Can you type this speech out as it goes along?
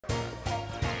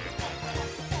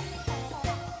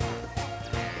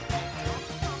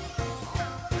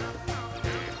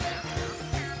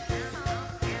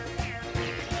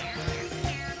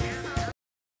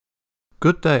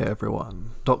Good day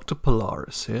everyone, Dr.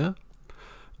 Polaris here.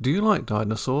 Do you like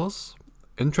dinosaurs?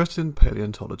 Interested in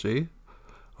paleontology?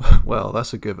 Well,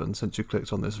 that's a given since you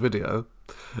clicked on this video.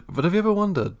 But have you ever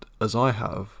wondered, as I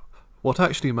have, what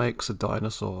actually makes a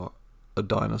dinosaur a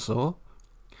dinosaur?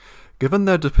 Given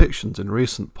their depictions in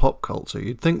recent pop culture,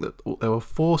 you'd think that there were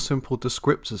four simple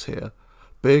descriptors here: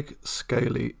 big,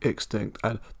 scaly, extinct,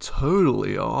 and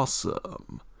totally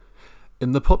awesome.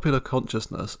 In the popular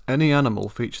consciousness, any animal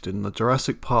featured in the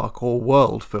Jurassic Park or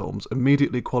World films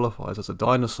immediately qualifies as a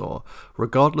dinosaur,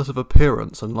 regardless of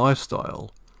appearance and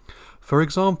lifestyle. For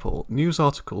example, news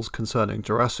articles concerning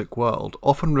Jurassic World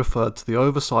often referred to the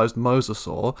oversized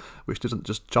mosasaur, which didn't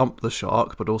just jump the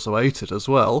shark but also ate it as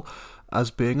well,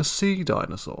 as being a sea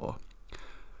dinosaur.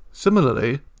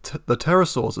 Similarly, the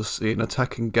pterosaurs are seen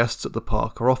attacking guests at the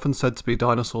park are often said to be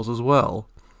dinosaurs as well.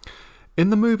 In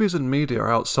the movies and media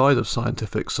outside of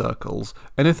scientific circles,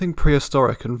 anything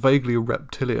prehistoric and vaguely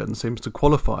reptilian seems to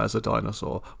qualify as a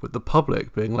dinosaur, with the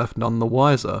public being left none the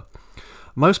wiser.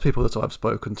 Most people that I've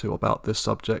spoken to about this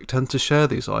subject tend to share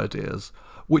these ideas,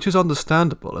 which is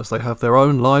understandable as they have their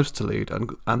own lives to lead,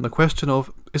 and the question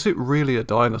of, is it really a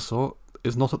dinosaur,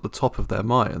 is not at the top of their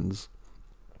minds.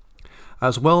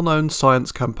 As well-known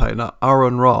science campaigner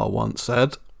Aaron Ra once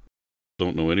said,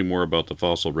 "Don't know any more about the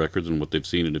fossil record than what they've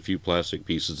seen in a few plastic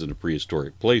pieces in a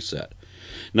prehistoric playset.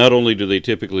 Not only do they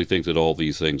typically think that all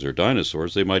these things are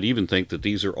dinosaurs, they might even think that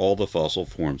these are all the fossil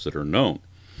forms that are known.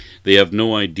 They have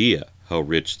no idea how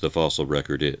rich the fossil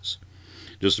record is.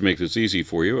 Just to make this easy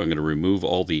for you, I'm going to remove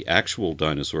all the actual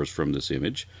dinosaurs from this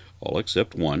image, all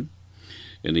except one.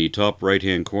 In the top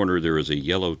right-hand corner there is a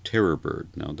yellow terror bird.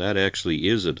 Now that actually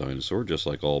is a dinosaur, just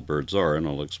like all birds are, and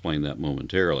I'll explain that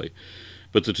momentarily.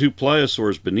 But the two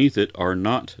pliosaurs beneath it are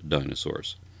not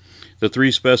dinosaurs. The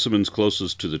three specimens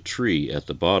closest to the tree at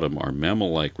the bottom are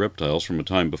mammal-like reptiles from a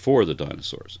time before the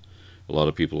dinosaurs. A lot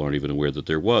of people aren't even aware that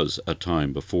there was a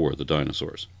time before the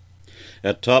dinosaurs.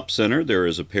 At top center there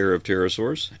is a pair of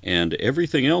pterosaurs, and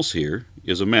everything else here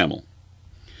is a mammal.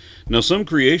 Now some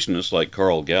creationists like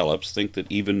Carl Gallups think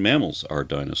that even mammals are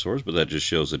dinosaurs, but that just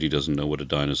shows that he doesn't know what a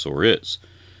dinosaur is.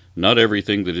 Not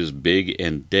everything that is big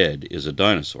and dead is a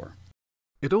dinosaur.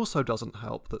 It also doesn't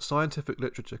help that scientific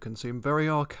literature can seem very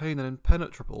arcane and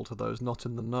impenetrable to those not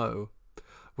in the know.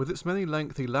 With its many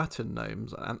lengthy Latin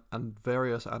names and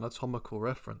various anatomical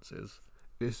references,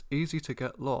 it is easy to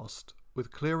get lost,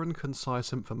 with clear and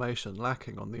concise information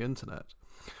lacking on the internet.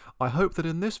 I hope that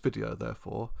in this video,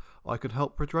 therefore, I can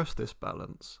help redress this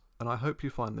balance, and I hope you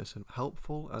find this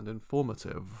helpful and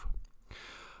informative.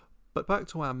 But back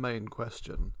to our main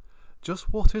question.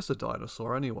 Just what is a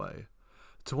dinosaur anyway?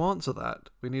 To answer that,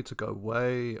 we need to go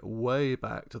way, way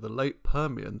back to the late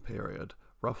Permian period,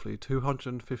 roughly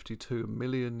 252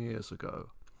 million years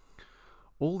ago.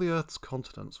 All the Earth's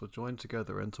continents were joined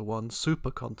together into one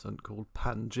supercontinent called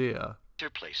Pangaea.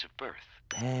 Their place of birth.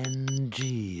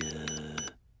 Pangaea.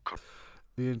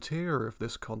 The interior of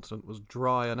this continent was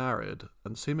dry and arid,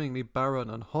 and seemingly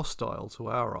barren and hostile to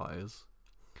our eyes.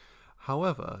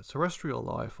 However, terrestrial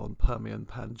life on Permian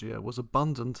Pangaea was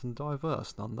abundant and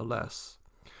diverse nonetheless.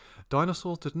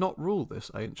 Dinosaurs did not rule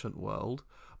this ancient world,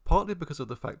 partly because of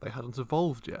the fact they hadn't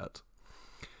evolved yet.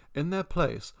 In their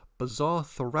place, bizarre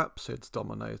therapsids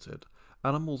dominated,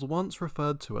 animals once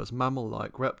referred to as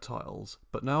mammal-like reptiles,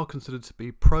 but now considered to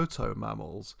be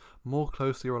proto-mammals, more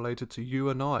closely related to you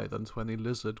and I than to any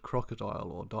lizard,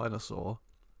 crocodile, or dinosaur.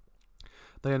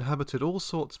 They inhabited all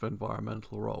sorts of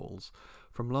environmental roles,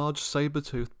 from large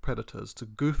saber-toothed predators to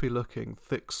goofy-looking,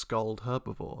 thick-skulled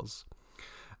herbivores.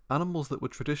 Animals that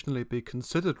would traditionally be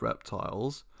considered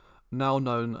reptiles, now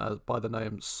known by the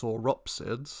name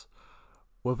sauropsids,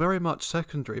 were very much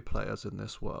secondary players in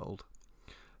this world.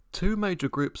 Two major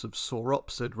groups of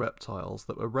sauropsid reptiles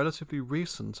that were relatively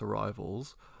recent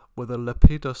arrivals were the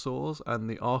Lapidus Oars and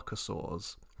the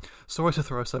Archosaurs. Sorry to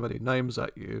throw so many names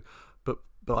at you, but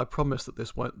I promise that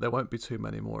there won't be too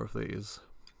many more of these.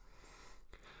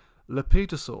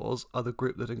 Lepidosaurs are the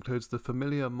group that includes the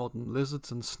familiar modern lizards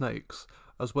and snakes,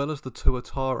 as well as the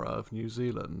tuatara of New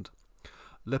Zealand.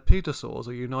 Lepidosaurs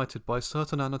are united by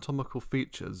certain anatomical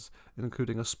features,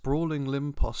 including a sprawling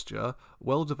limb posture,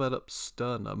 well-developed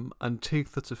sternum, and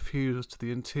teeth that are fused to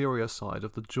the interior side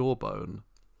of the jawbone.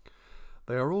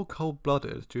 They are all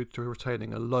cold-blooded due to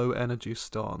retaining a low-energy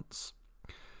stance.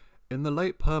 In the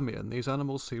late Permian, these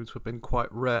animals seem to have been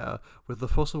quite rare, with the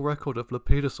fossil record of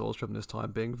Lepidosaurs from this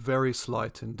time being very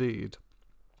slight indeed.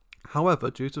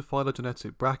 However, due to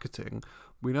phylogenetic bracketing,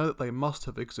 we know that they must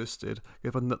have existed,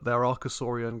 given that their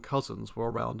Archosaurian cousins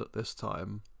were around at this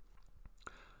time.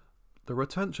 The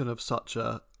retention of such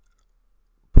a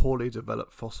poorly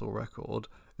developed fossil record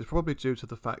is probably due to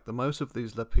the fact that most of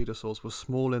these Lepidosaurs were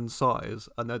small in size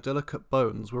and their delicate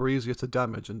bones were easier to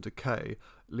damage and decay,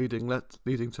 leading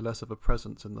to less of a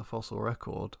presence in the fossil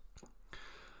record.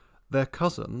 Their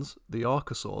cousins, the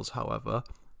Archosaurs, however,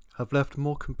 have left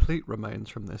more complete remains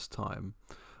from this time.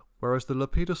 Whereas the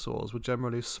Lapidosaurs were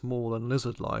generally small and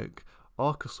lizard-like,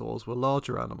 Archosaurs were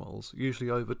larger animals, usually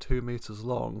over 2 meters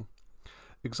long.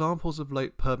 Examples of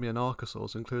late Permian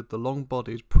Archosaurs include the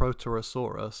long-bodied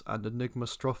Proterosaurus and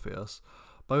Enigmastropheus,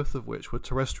 both of which were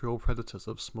terrestrial predators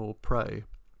of small prey.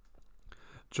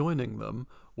 Joining them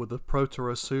were the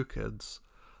Proterosuchids,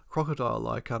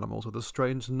 crocodile-like animals with a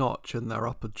strange notch in their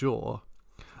upper jaw.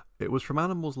 It was from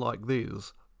animals like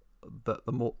these that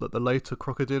the later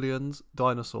Crocodilians,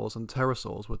 Dinosaurs and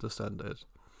Pterosaurs were descended.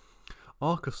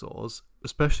 Archosaurs,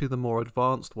 especially the more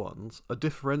advanced ones, are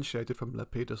differentiated from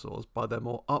Lepidosaurs by their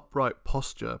more upright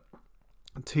posture,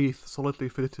 teeth solidly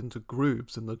fitted into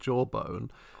grooves in the jawbone,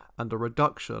 and a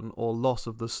reduction or loss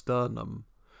of the sternum.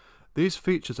 These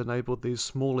features enabled these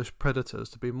smallish predators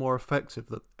to be more effective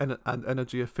and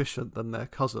energy efficient than their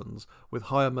cousins, with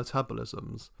higher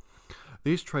metabolisms.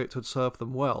 These traits would serve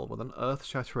them well when an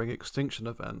earth-shattering extinction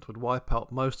event would wipe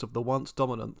out most of the once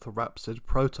dominant therapsid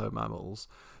proto-mammals,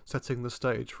 setting the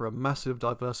stage for a massive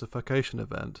diversification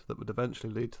event that would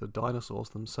eventually lead to the dinosaurs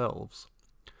themselves.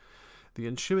 The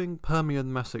ensuing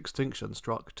Permian mass extinction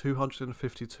struck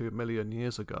 252 million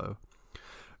years ago.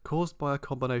 Caused by a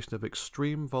combination of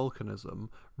extreme volcanism,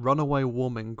 runaway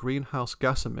warming greenhouse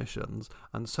gas emissions,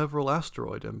 and several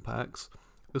asteroid impacts,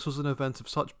 this was an event of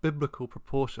such biblical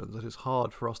proportions that it is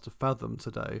hard for us to fathom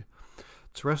today.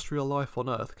 Terrestrial life on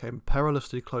Earth came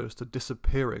perilously close to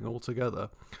disappearing altogether,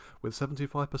 with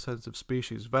 75% of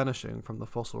species vanishing from the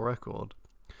fossil record.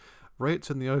 Rates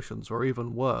in the oceans were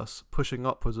even worse, pushing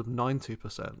upwards of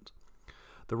 90%.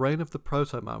 The reign of the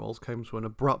proto-mammals came to an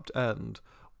abrupt end,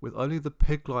 with only the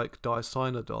pig-like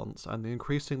dicynodonts and the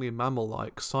increasingly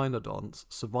mammal-like cynodonts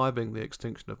surviving the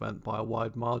extinction event by a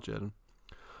wide margin.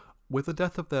 With the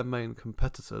death of their main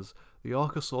competitors, the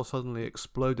Archosaur suddenly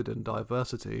exploded in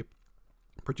diversity,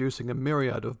 producing a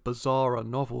myriad of bizarre and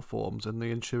novel forms in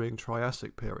the ensuing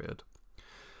Triassic period.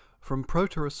 From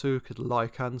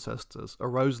Proterosuchid-like ancestors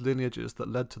arose lineages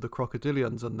that led to the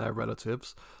Crocodilians and their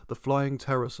relatives, the flying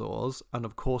pterosaurs, and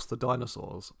of course the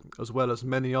dinosaurs, as well as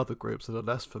many other groups that are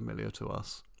less familiar to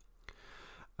us.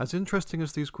 As interesting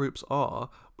as these groups are,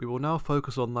 we will now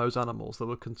focus on those animals that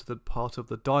were considered part of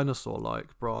the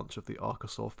dinosaur-like branch of the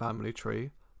Archosaur family tree,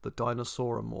 the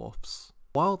Dinosaur Morphs.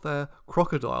 While their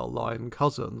crocodile-line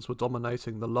cousins were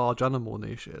dominating the large animal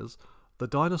niches, the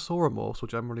Dinosaur Morphs were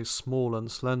generally small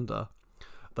and slender.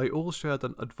 They all shared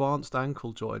an advanced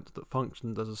ankle joint that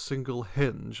functioned as a single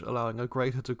hinge, allowing a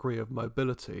greater degree of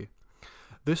mobility.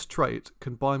 This trait,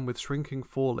 combined with shrinking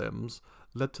forelimbs,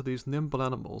 led to these nimble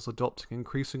animals adopting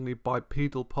increasingly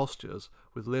bipedal postures,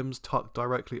 with limbs tucked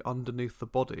directly underneath the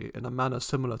body in a manner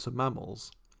similar to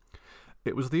mammals.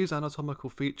 It was these anatomical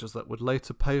features that would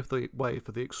later pave the way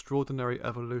for the extraordinary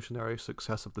evolutionary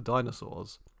success of the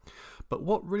dinosaurs. But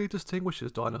what really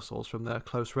distinguishes dinosaurs from their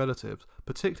close relatives,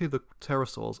 particularly the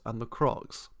pterosaurs and the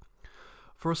crocs?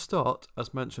 For a start,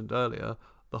 as mentioned earlier,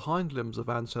 the hind limbs of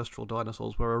ancestral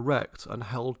dinosaurs were erect and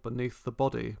held beneath the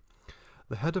body.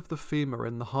 The head of the femur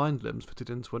in the hind limbs fitted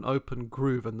into an open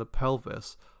groove in the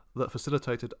pelvis that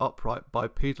facilitated upright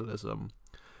bipedalism.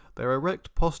 Their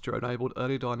erect posture enabled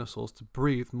early dinosaurs to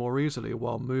breathe more easily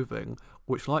while moving,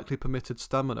 which likely permitted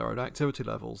stamina and activity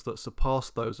levels that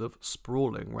surpassed those of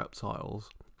sprawling reptiles.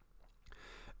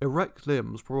 Erect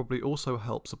limbs probably also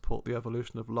helped support the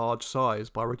evolution of large size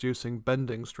by reducing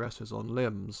bending stresses on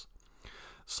limbs.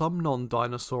 Some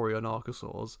non-dinosaurian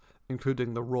archosaurs,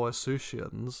 including the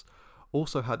Rheasusians,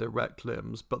 also had erect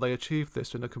limbs, but they achieved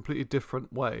this in a completely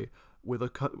different way, with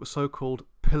a so-called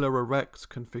pillar-erect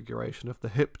configuration of the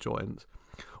hip joint,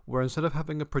 where instead of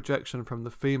having a projection from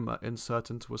the femur insert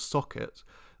into a socket,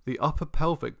 the upper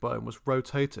pelvic bone was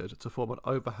rotated to form an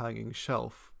overhanging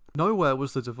shelf. Nowhere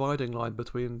was the dividing line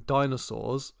between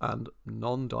dinosaurs and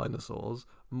non-dinosaurs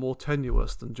more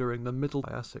tenuous than during the Middle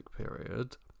Triassic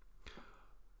period,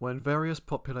 when various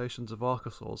populations of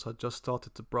archosaurs had just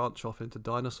started to branch off into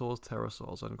dinosaurs,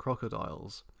 pterosaurs, and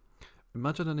crocodiles.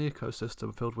 Imagine an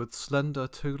ecosystem filled with slender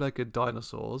two-legged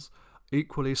dinosaurs,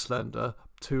 equally slender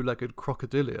two-legged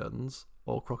crocodilians,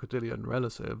 or crocodilian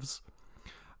relatives,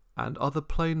 and other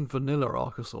plain vanilla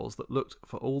archosaurs that looked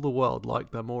for all the world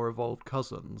like their more evolved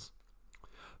cousins.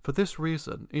 For this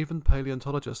reason, even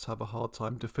paleontologists have a hard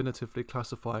time definitively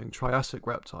classifying Triassic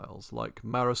reptiles like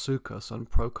Marsuchus and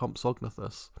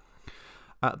Procompsognathus.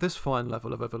 At this fine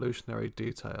level of evolutionary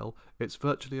detail, it's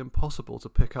virtually impossible to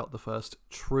pick out the first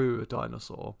true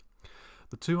dinosaur.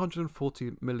 The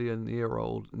 240 million year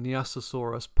old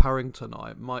Neasosaurus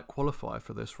parringtoni might qualify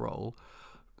for this role.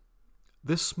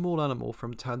 This small animal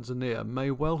from Tanzania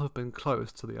may well have been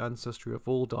close to the ancestry of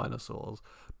all dinosaurs,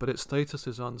 but its status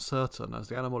is uncertain as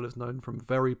the animal is known from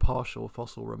very partial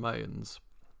fossil remains.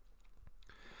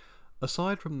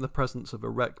 Aside from the presence of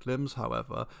erect limbs,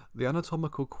 however, the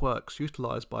anatomical quirks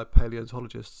utilised by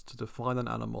paleontologists to define an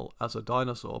animal as a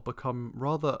dinosaur become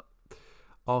rather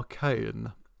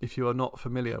arcane if you are not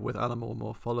familiar with animal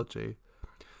morphology.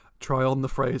 Try on the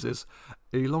phrases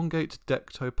elongate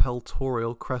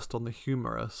dectopeltorial crest on the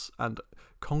humerus and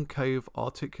concave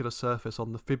articular surface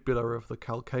on the fibula of the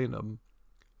calcaneum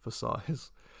for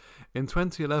size. In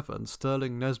 2011,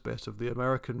 Sterling Nesbitt of the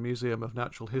American Museum of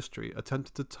Natural History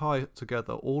attempted to tie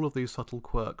together all of these subtle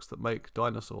quirks that make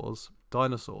dinosaurs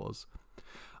dinosaurs.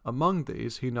 Among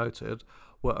these, he noted,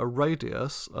 were a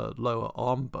radius, a lower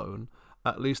arm bone,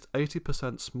 at least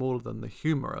 80% smaller than the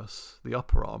humerus, the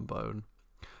upper arm bone,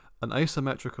 an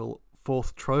asymmetrical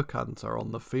fourth trochanter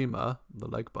on the femur, the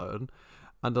leg bone,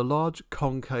 and a large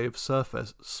concave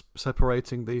surface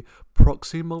separating the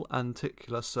proximal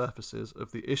anticular surfaces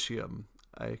of the ischium,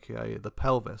 aka the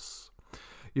pelvis.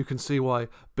 You can see why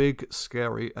big,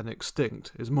 scary, and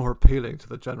extinct is more appealing to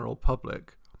the general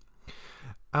public.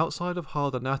 Outside of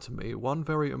hard anatomy, one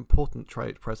very important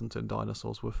trait present in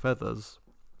dinosaurs were feathers.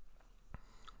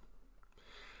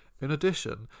 In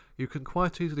addition, you can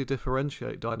quite easily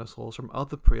differentiate dinosaurs from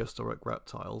other prehistoric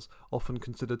reptiles, often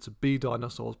considered to be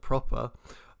dinosaurs proper,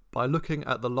 by looking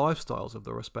at the lifestyles of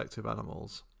the respective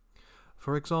animals.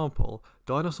 For example,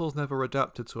 dinosaurs never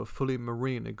adapted to a fully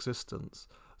marine existence,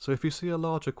 so if you see a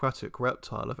large aquatic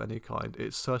reptile of any kind,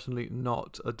 it's certainly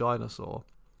not a dinosaur.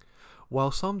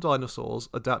 While some dinosaurs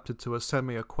adapted to a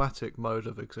semi-aquatic mode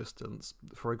of existence,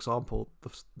 for example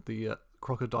the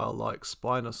crocodile-like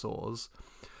Spinosaurs,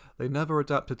 they never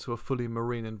adapted to a fully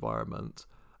marine environment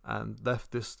and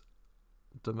left this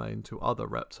domain to other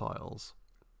reptiles.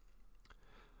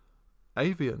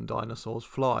 Avian dinosaurs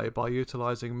fly by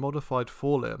utilising modified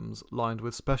forelimbs lined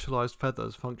with specialised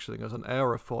feathers functioning as an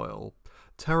aerofoil.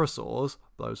 Pterosaurs,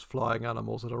 those flying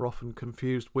animals that are often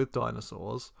confused with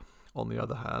dinosaurs, on the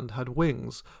other hand, had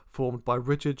wings formed by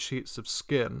rigid sheets of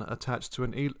skin attached to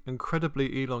an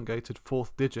incredibly elongated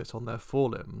fourth digit on their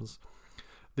forelimbs.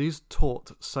 These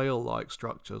taut, sail-like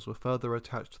structures were further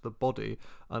attached to the body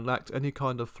and lacked any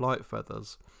kind of flight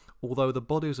feathers, although the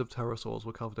bodies of pterosaurs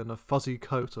were covered in a fuzzy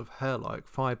coat of hair-like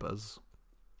fibres.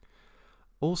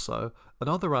 Also,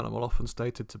 another animal often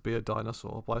stated to be a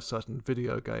dinosaur by certain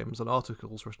video games and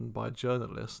articles written by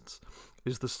journalists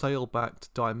is the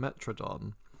sail-backed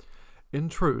Dimetrodon. In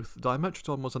truth,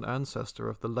 Dimetrodon was an ancestor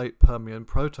of the late Permian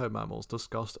proto-mammals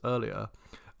discussed earlier,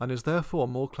 and is therefore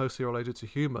more closely related to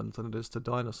humans than it is to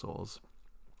dinosaurs.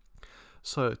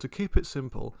 So, to keep it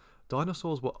simple,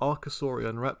 dinosaurs were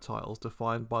archosaurian reptiles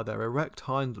defined by their erect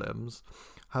hind limbs,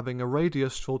 having a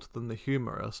radius shorter than the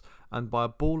humerus, and by a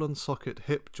ball and socket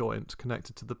hip joint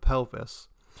connected to the pelvis.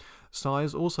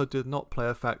 Size also did not play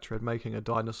a factor in making a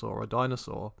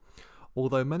dinosaur.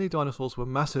 Although many dinosaurs were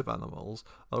massive animals,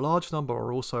 a large number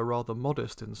are also rather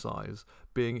modest in size,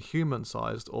 being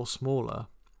human-sized or smaller.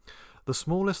 The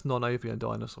smallest non-avian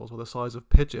dinosaurs were the size of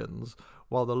pigeons,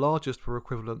 while the largest were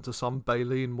equivalent to some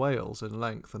baleen whales in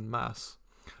length and mass.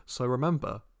 So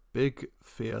remember, big,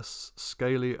 fierce,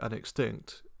 scaly and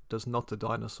extinct does not a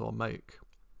dinosaur make.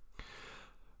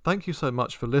 Thank you so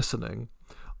much for listening.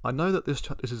 I know that this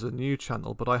is a new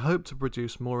channel, but I hope to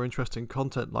produce more interesting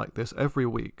content like this every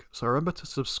week, so remember to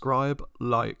subscribe,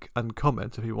 like and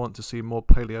comment if you want to see more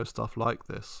paleo stuff like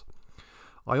this.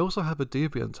 I also have a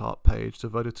DeviantArt page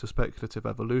devoted to speculative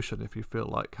evolution if you feel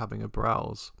like having a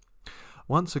browse.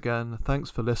 Once again, thanks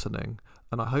for listening,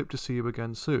 and I hope to see you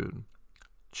again soon.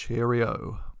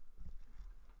 Cheerio.